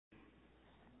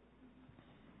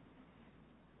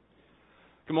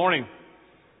Good morning.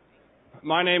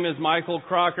 My name is Michael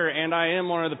Crocker, and I am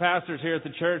one of the pastors here at the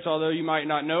church, although you might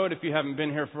not know it if you haven't been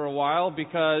here for a while,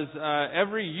 because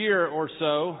every year or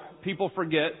so, people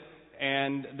forget,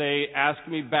 and they ask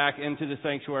me back into the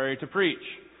sanctuary to preach.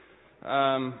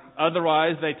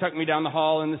 Otherwise, they tuck me down the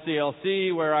hall in the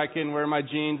CLC, where I can wear my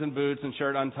jeans and boots and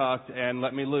shirt untucked and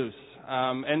let me loose.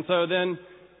 And so then,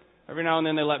 every now and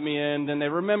then they let me in, then they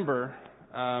remember,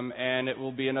 and it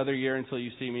will be another year until you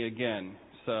see me again.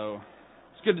 So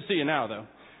it's good to see you now, though.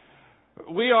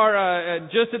 We are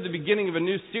just at the beginning of a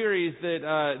new series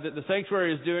that the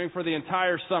Sanctuary is doing for the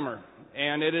entire summer,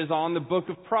 and it is on the book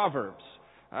of Proverbs,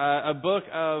 a book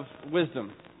of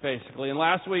wisdom, basically. And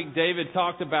last week, David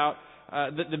talked about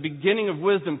that the beginning of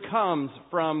wisdom comes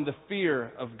from the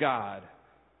fear of God.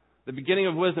 The beginning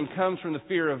of wisdom comes from the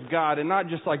fear of God, and not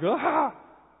just like,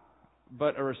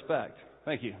 but a respect.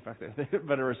 Thank you.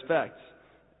 But a respect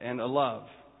and a love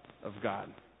of God.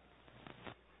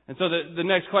 And so the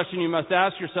next question you must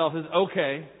ask yourself is,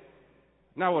 okay,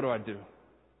 now what do I do?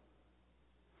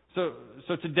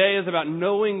 So today is about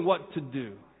knowing what to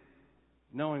do.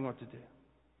 Knowing what to do.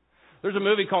 There's a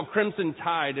movie called Crimson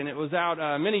Tide, and it was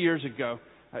out many years ago.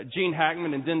 Gene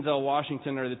Hackman and Denzel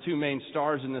Washington are the two main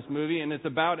stars in this movie, and it's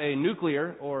about a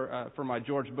nuclear, or for my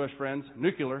George Bush friends,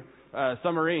 nuclear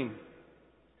submarine.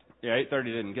 Yeah,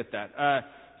 830 didn't get that.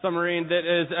 Submarine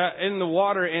that is in the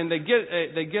water, and they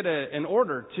get an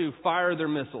order to fire their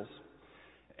missiles.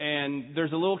 And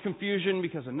there's a little confusion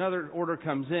because another order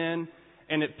comes in,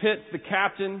 and it pits the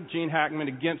captain, Gene Hackman,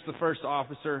 against the first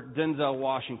officer, Denzel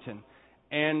Washington.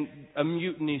 And a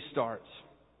mutiny starts.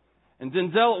 And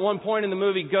Denzel, at one point in the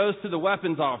movie, goes to the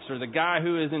weapons officer, the guy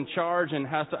who is in charge and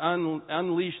has to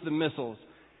unleash the missiles.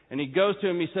 And he goes to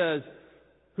him, he says,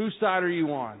 "Whose side are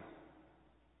you on?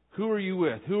 Who are you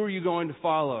with? Who are you going to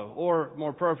follow? Or,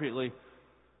 more appropriately,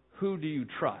 who do you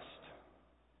trust?"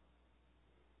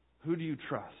 Who do you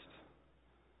trust?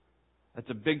 That's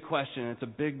a big question. It's a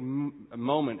big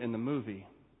moment in the movie.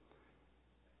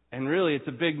 And really, it's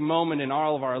a big moment in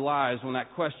all of our lives when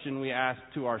that question we ask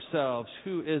to ourselves,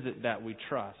 who is it that we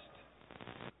trust?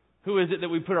 Who is it that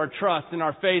we put our trust and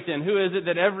our faith in? Who is it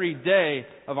that every day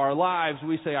of our lives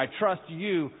we say, I trust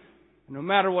you. No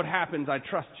matter what happens, I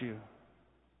trust you.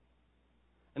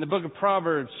 In the book of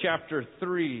Proverbs, chapter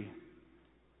 3,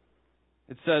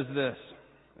 it says this,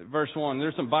 verse 1.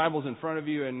 There's some Bibles in front of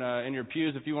you in your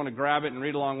pews if you want to grab it and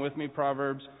read along with me.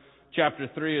 Proverbs chapter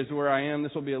 3 is where I am.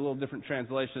 This will be a little different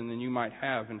translation than you might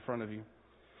have in front of you.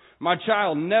 "My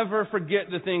child, never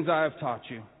forget the things I have taught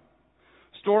you.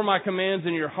 Store my commands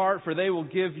in your heart, for they will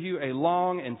give you a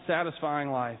long and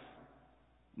satisfying life.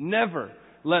 Never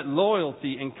let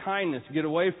loyalty and kindness get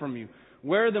away from you.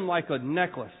 Wear them like a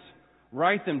necklace.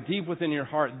 Write them deep within your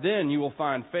heart. Then you will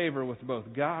find favor with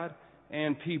both God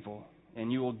and people,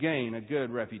 and you will gain a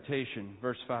good reputation."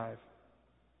 Verse 5.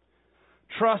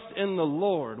 "Trust in the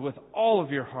Lord with all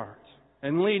of your heart,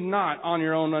 and lean not on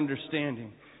your own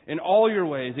understanding. In all your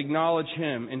ways acknowledge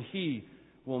Him, and He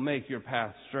will make your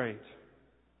path straight.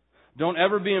 Don't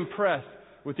ever be impressed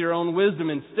with your own wisdom.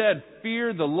 Instead,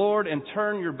 fear the Lord and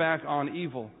turn your back on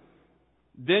evil.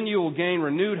 Then you will gain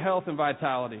renewed health and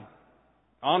vitality.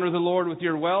 Honor the Lord with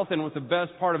your wealth and with the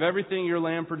best part of everything your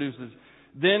land produces.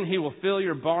 Then He will fill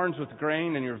your barns with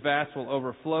grain, and your vats will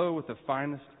overflow with the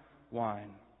finest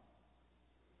wine."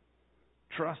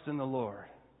 Trust in the Lord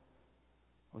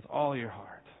with all your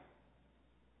heart.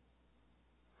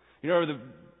 You know, over the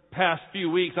past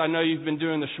few weeks, I know you've been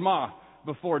doing the Shema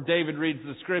before David reads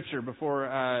the Scripture,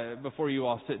 before you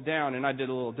all sit down, and I did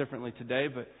a little differently today,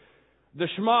 but the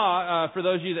Shema, for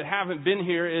those of you that haven't been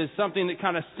here, is something that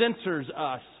kind of centers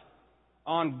us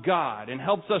on God and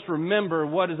helps us remember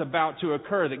what is about to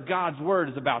occur, that God's Word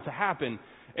is about to happen.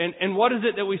 And what is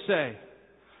it that we say?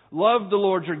 Love the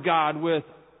Lord your God with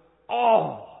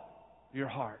all your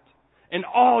heart and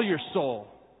all your soul.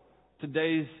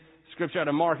 Today's scripture out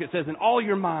of Mark, it says, in all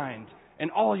your mind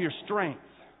and all your strength.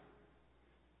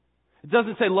 It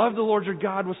doesn't say love the Lord your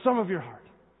God with some of your heart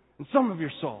and some of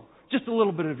your soul. Just a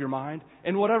little bit of your mind,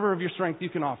 and whatever of your strength you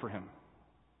can offer Him.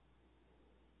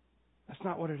 That's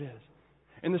not what it is.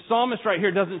 And the psalmist right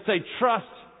here doesn't say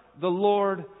trust the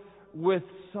Lord with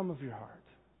some of your heart.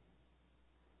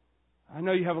 I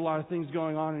know you have a lot of things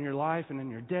going on in your life and in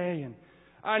your day, and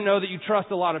I know that you trust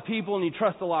a lot of people and you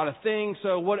trust a lot of things,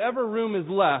 so whatever room is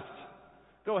left,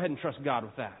 go ahead and trust God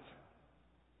with that.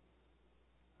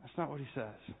 That's not what He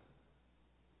says.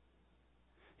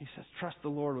 He says trust the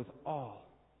Lord with all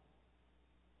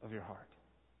of your heart.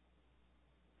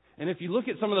 And if you look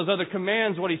at some of those other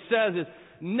commands, what He says is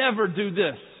never do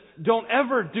this. Don't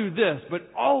ever do this, but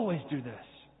always do this.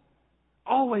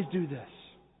 Always do this.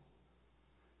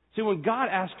 See, when God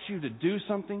asks you to do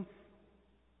something,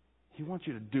 He wants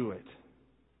you to do it.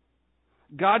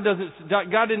 God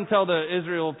didn't tell the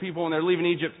Israel people when they're leaving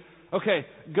Egypt, okay,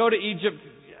 go to Egypt,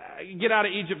 get out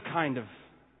of Egypt, kind of.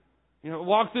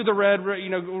 Walk through the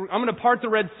I'm going to part the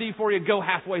Red Sea for you, go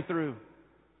halfway through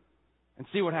and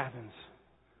see what happens.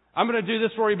 I'm going to do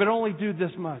this for you, but only do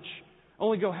this much.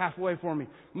 Only go halfway for me.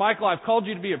 Michael, I've called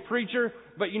you to be a preacher,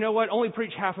 but you know what? Only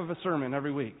preach half of a sermon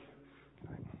every week.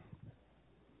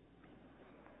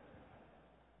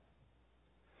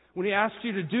 When He asks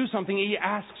you to do something, He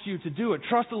asks you to do it.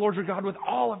 Trust the Lord your God with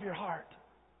all of your heart.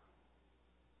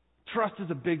 Trust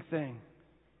is a big thing.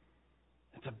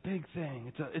 It's a big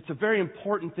thing. It's a very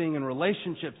important thing in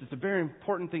relationships. It's a very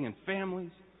important thing in families.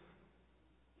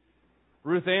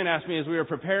 Ruth Ann asked me as we were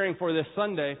preparing for this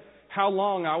Sunday how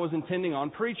long I was intending on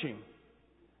preaching.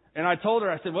 And I told her,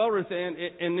 I said, well, Ruth Ann,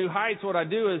 in New Heights, what I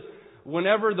do is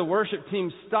whenever the worship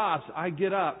team stops, I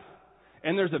get up.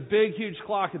 And there's a big, huge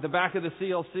clock at the back of the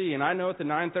CLC. And I know at the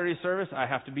 9:30 service, I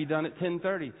have to be done at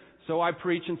 10:30. So I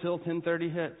preach until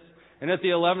 10:30 hits. And at the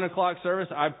 11 o'clock service,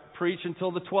 I preach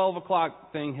until the 12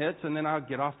 o'clock thing hits, and then I'll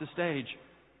get off the stage.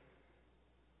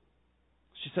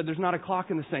 She said, there's not a clock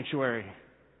in the sanctuary.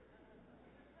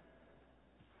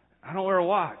 I don't wear a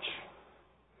watch.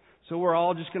 So we're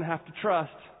all just going to have to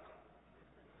trust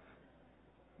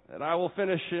that I will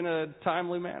finish in a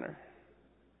timely manner.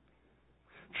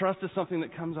 Trust is something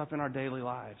that comes up in our daily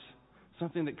lives.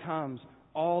 Something that comes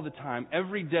all the time.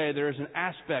 Every day there is an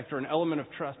aspect or an element of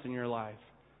trust in your life.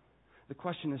 The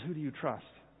question is, who do you trust?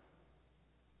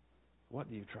 What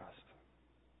do you trust?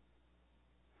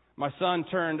 My son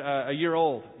turned a year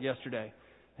old yesterday.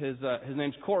 His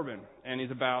name's Corbin, and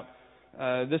he's about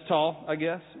this tall, I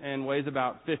guess, and weighs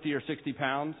about 50 or 60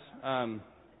 pounds. A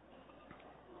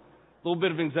little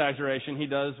bit of exaggeration. He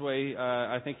does weigh,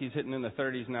 I think he's hitting in the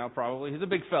 30s now probably. He's a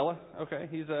big fella. Okay,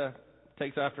 he's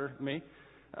takes after me.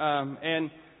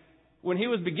 And when he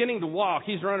was beginning to walk,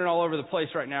 he's running all over the place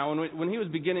right now. When he was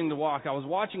beginning to walk, I was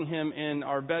watching him in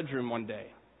our bedroom one day.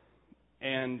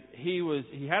 And he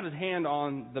had his hand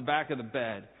on the back of the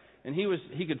bed. And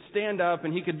he could stand up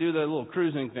and he could do the little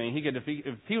cruising thing. If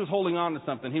he was holding on to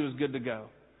something, he was good to go.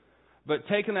 But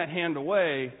taking that hand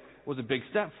away was a big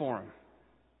step for him.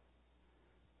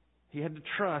 He had to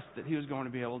trust that he was going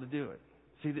to be able to do it.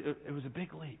 See, it was a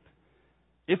big leap.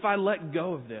 If I let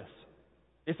go of this,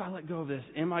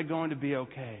 am I going to be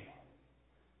okay?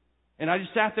 And I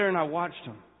just sat there and I watched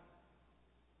him.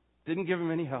 Didn't give him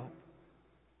any help.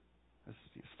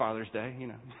 It's Father's Day,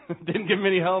 Didn't give him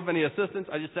any help, any assistance.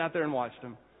 I just sat there and watched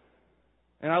him.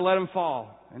 And I let him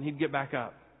fall, and he'd get back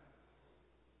up.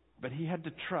 But he had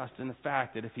to trust in the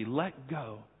fact that if he let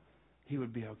go, he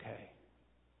would be okay.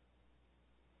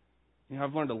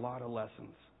 I've learned a lot of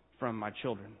lessons from my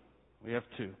children. We have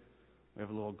two. We have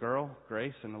a little girl,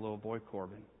 Grace, and a little boy,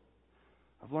 Corbin.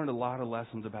 I've learned a lot of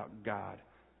lessons about God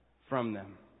from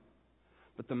them.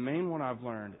 But the main one I've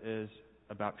learned is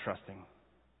about trusting.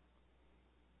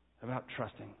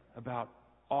 About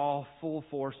all full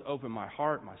force open my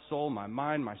heart, my soul, my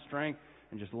mind, my strength,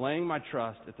 and just laying my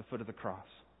trust at the foot of the cross.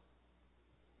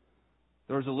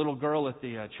 There was a little girl at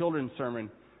the children's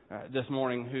sermon this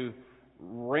morning who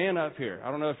ran up here.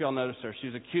 I don't know if y'all noticed her. She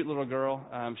was a cute little girl.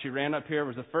 She ran up here,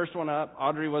 was the first one up.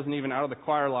 Audrey wasn't even out of the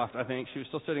choir loft, I think. She was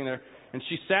still sitting there. And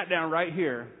she sat down right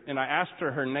here, and I asked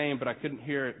her name, but I couldn't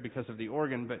hear it because of the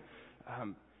organ. But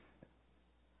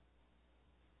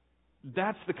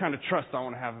that's the kind of trust I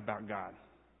want to have about God.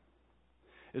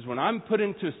 Is when I'm put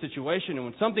into a situation and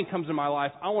when something comes in my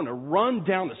life, I want to run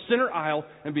down the center aisle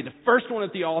and be the first one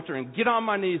at the altar and get on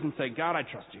my knees and say, God, I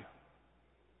trust you.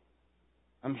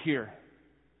 I'm here.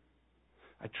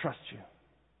 I trust you.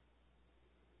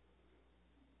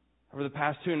 Over the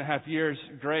past 2.5 years,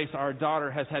 Grace, our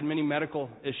daughter, has had many medical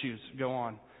issues go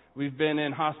on. We've been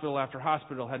in hospital after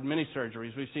hospital, had many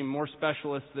surgeries. We've seen more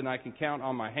specialists than I can count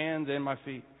on my hands and my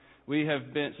feet. We have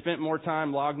spent more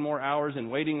time, logged more hours in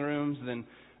waiting rooms than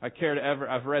I care to ever.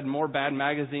 I've read more bad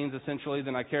magazines, essentially,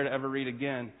 than I care to ever read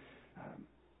again.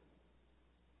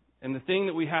 And the thing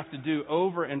that we have to do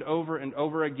over and over and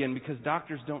over again, because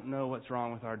doctors don't know what's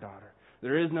wrong with our daughter.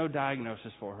 There is no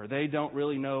diagnosis for her. They don't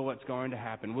really know what's going to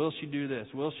happen. Will she do this?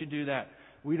 Will she do that?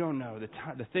 We don't know.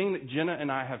 The thing that Jenna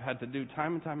and I have had to do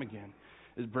time and time again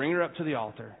is bring her up to the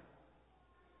altar.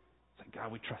 Say,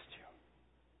 God, we trust you.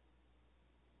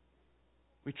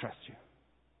 We trust you.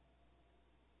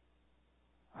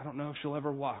 I don't know if she'll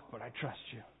ever walk, but I trust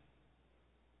you.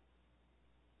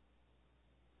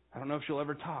 I don't know if she'll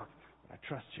ever talk, but I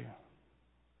trust you.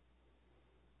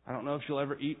 I don't know if she'll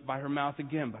ever eat by her mouth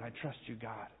again, but I trust you,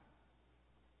 God.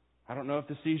 I don't know if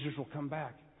the seizures will come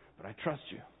back, but I trust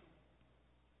you.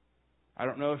 I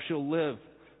don't know if she'll live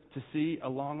to see a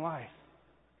long life,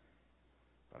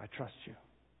 but I trust you.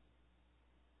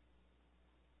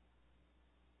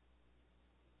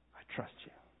 I trust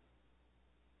you.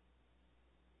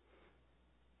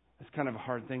 It's kind of a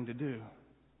hard thing to do,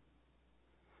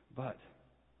 but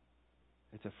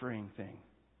it's a freeing thing.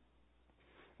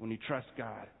 When you trust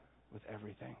God with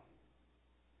everything.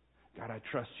 God, I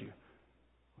trust you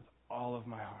with all of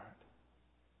my heart.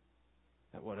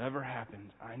 That whatever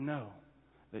happens, I know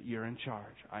that you're in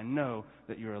charge. I know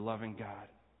that you're a loving God.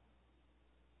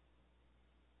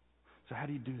 So how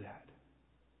do you do that?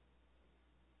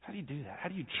 How do you do that? How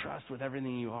do you trust with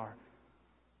everything you are?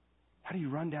 How do you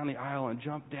run down the aisle and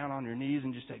jump down on your knees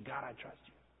and just say, God, I trust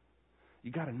you?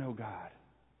 You got to know God.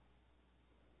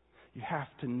 You have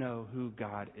to know who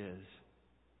God is.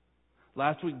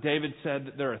 Last week, David said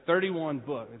that there are 31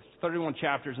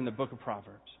 chapters in the book of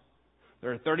Proverbs.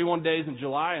 There are 31 days in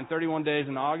July and 31 days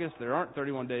in August. There aren't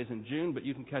 31 days in June, but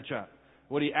you can catch up.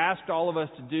 What he asked all of us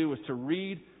to do was to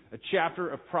read a chapter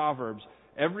of Proverbs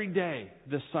every day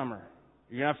this summer.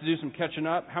 You're going to have to do some catching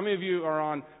up. How many of you are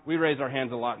on, we raise our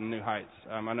hands a lot in New Heights.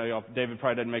 I know y'all, David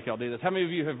probably doesn't make y'all do this. How many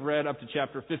of you have read up to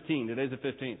chapter 15? Today's the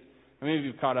 15th. How many of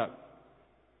you have caught up?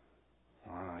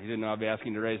 Oh, you didn't know I'd be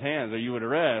asking you to raise hands, or you would have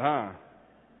read, huh?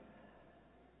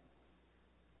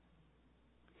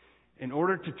 In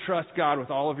order to trust God with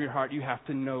all of your heart, you have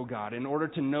to know God. In order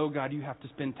to know God, you have to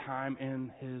spend time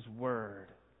in His Word.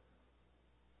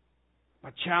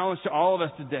 My challenge to all of us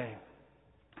today,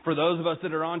 for those of us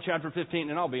that are on chapter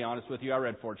 15, and I'll be honest with you, I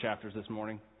read 4 chapters this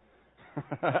morning.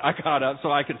 I caught up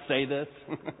so I could say this.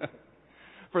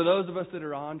 For those of us that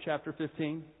are on chapter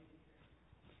 15,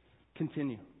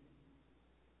 continue.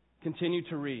 Continue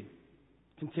to read.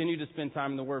 Continue to spend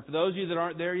time in the Word. For those of you that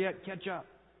aren't there yet, catch up.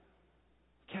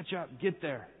 Catch up. Get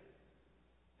there.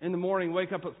 In the morning,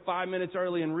 wake up at 5 minutes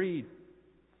early and read.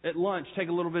 At lunch, take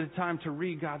a little bit of time to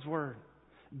read God's Word.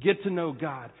 Get to know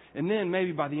God. And then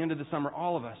maybe by the end of the summer,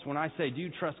 all of us, when I say, do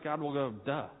you trust God? We'll go,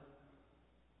 duh.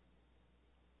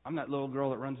 I'm that little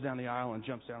girl that runs down the aisle and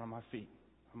jumps down on my feet,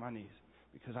 on my knees,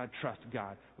 because I trust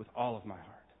God with all of my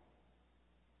heart.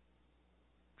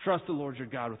 Trust the Lord your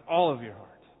God with all of your heart.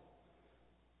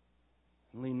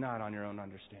 And lean not on your own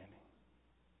understanding.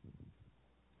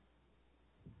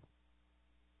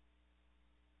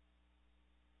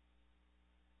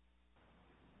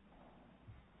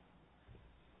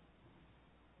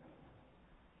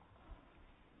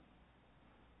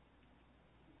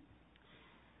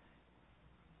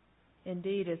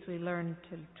 Indeed, as we learn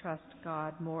to trust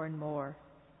God more and more,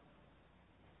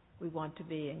 we want to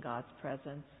be in God's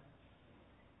presence.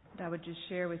 And I would just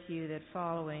share with you that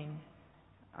following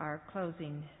our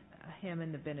closing hymn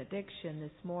in the benediction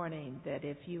this morning, that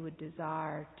if you would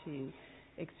desire to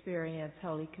experience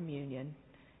Holy Communion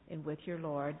and with your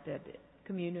Lord, that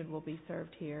communion will be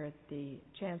served here at the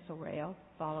chancel rail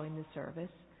following the service.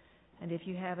 And if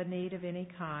you have a need of any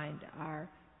kind, our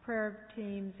prayer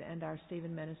teams and our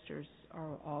Stephen ministers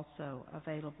are also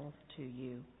available to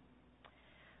you.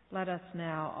 Let us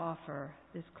now offer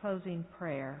this closing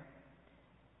prayer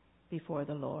before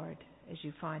the Lord as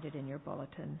you find it in your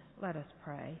bulletin. Let us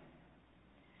pray.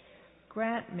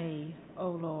 Grant me, O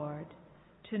Lord,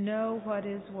 to know what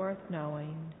is worth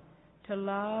knowing, to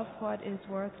love what is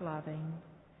worth loving,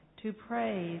 to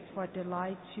praise what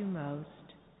delights you most,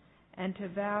 and to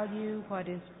value what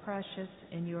is precious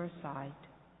in your sight.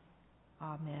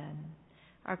 Amen.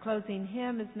 Our closing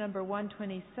hymn is number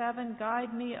 127,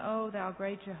 Guide Me, O Thou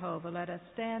Great Jehovah. Let us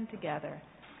stand together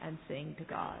and sing to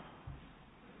God.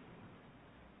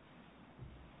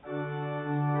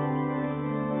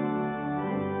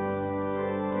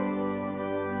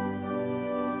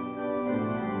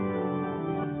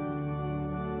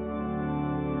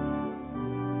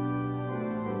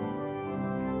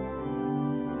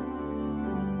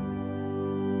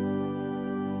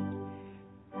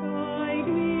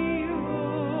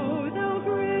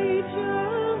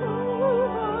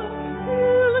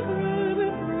 Pilgrim through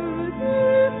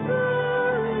this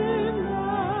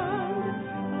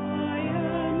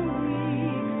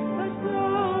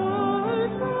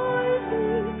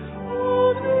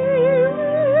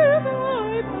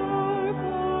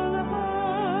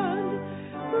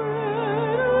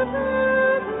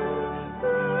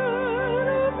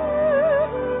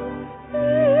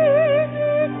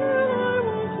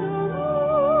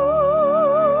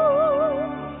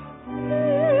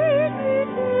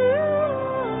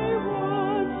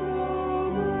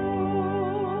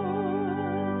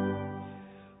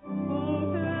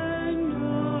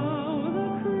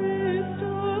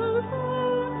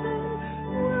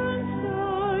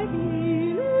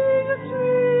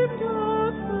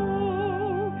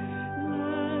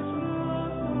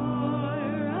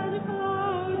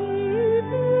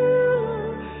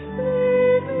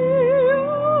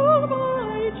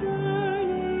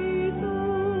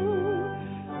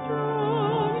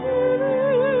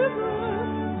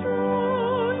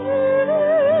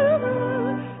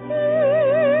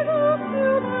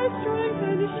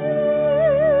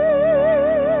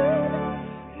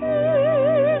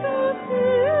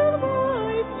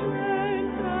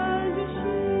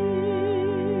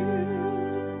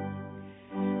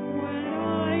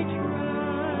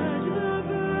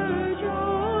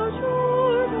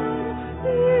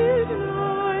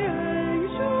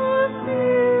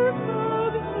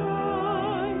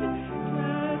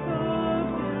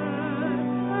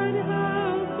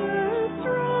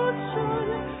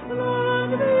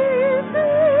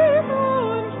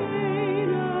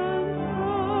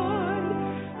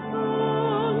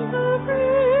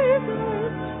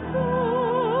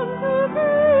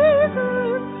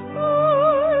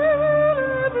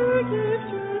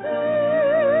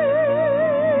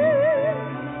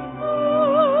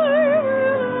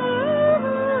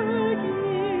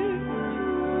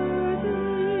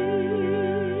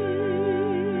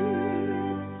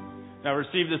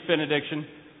receive this benediction.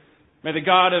 May the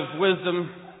God of wisdom,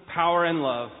 power, and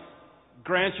love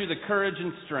grant you the courage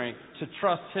and strength to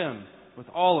trust Him with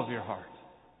all of your heart.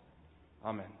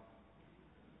 Amen.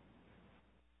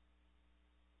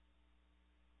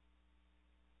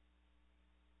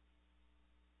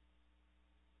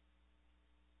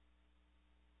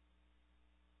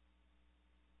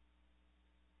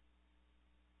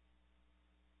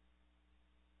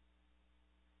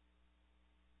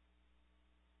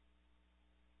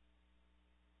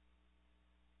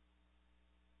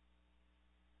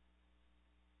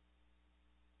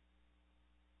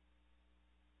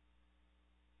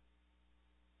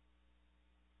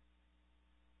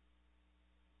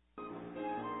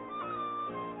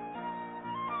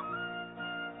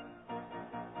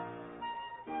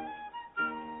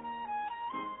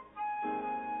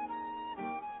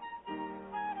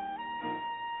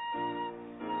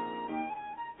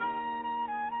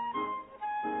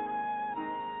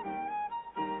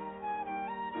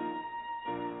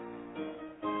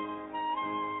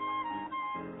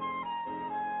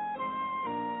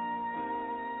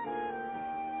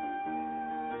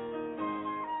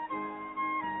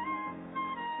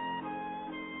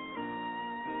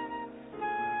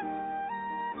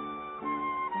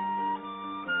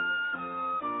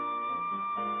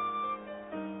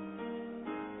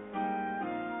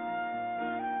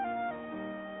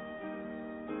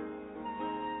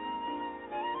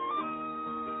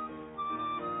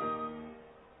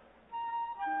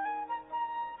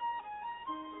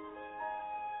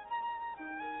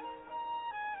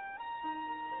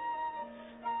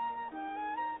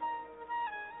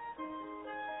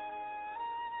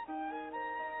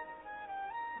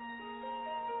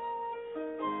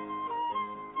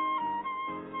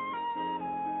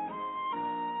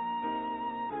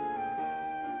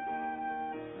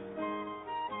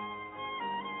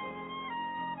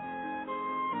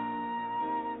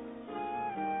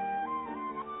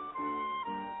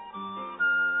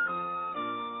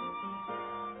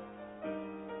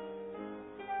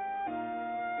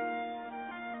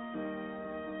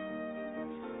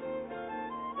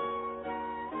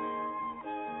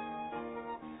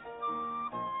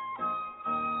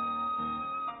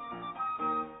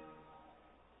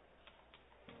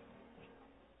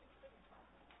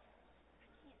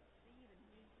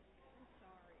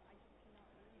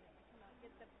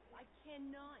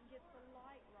 Cannot get the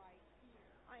light right.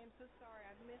 I am so sorry.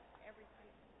 I've missed everything. I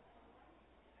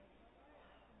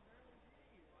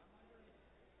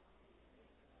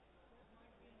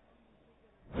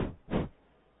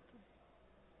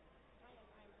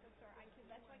am so sorry.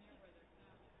 That's why I keep.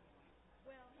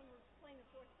 Well, when we're playing the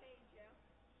fourth page, yeah.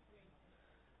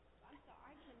 I'm sorry.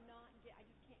 I cannot get. I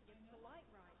just can't get the light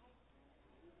right.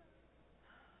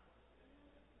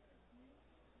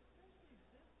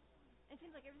 It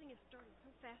seems like everything is starting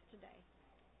so fast today.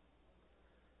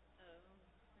 Oh.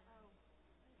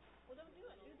 Well, don't do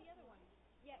it. Do the other one.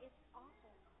 Yeah, it's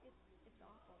awful. It's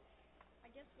awful. I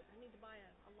guess I need to buy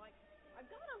a light. I've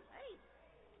got a. Hey,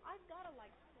 I've got a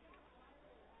light.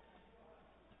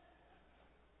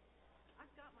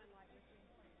 I've got my light with me.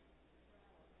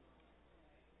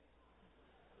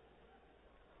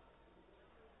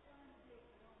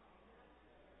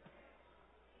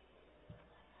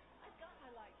 I've got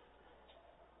my light.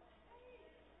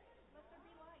 Let there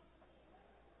be light.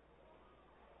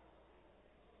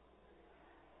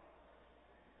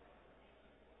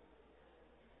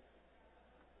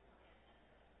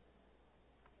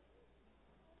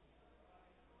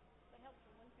 That helps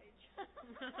for one page. 15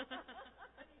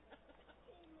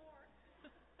 more.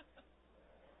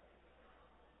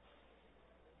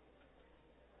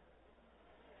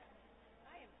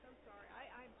 I am so sorry.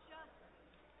 I'm just.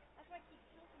 That's why I keep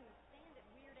tilting the stand at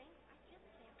weird angles. I just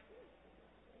can't see.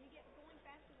 And you get going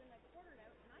faster than the quarter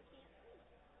note, and I can't see.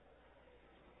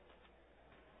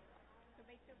 So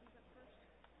Beethoven's up first.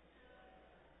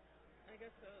 I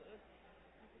guess so. I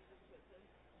guess that's what it says.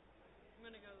 I'm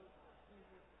gonna go.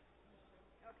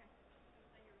 Okay.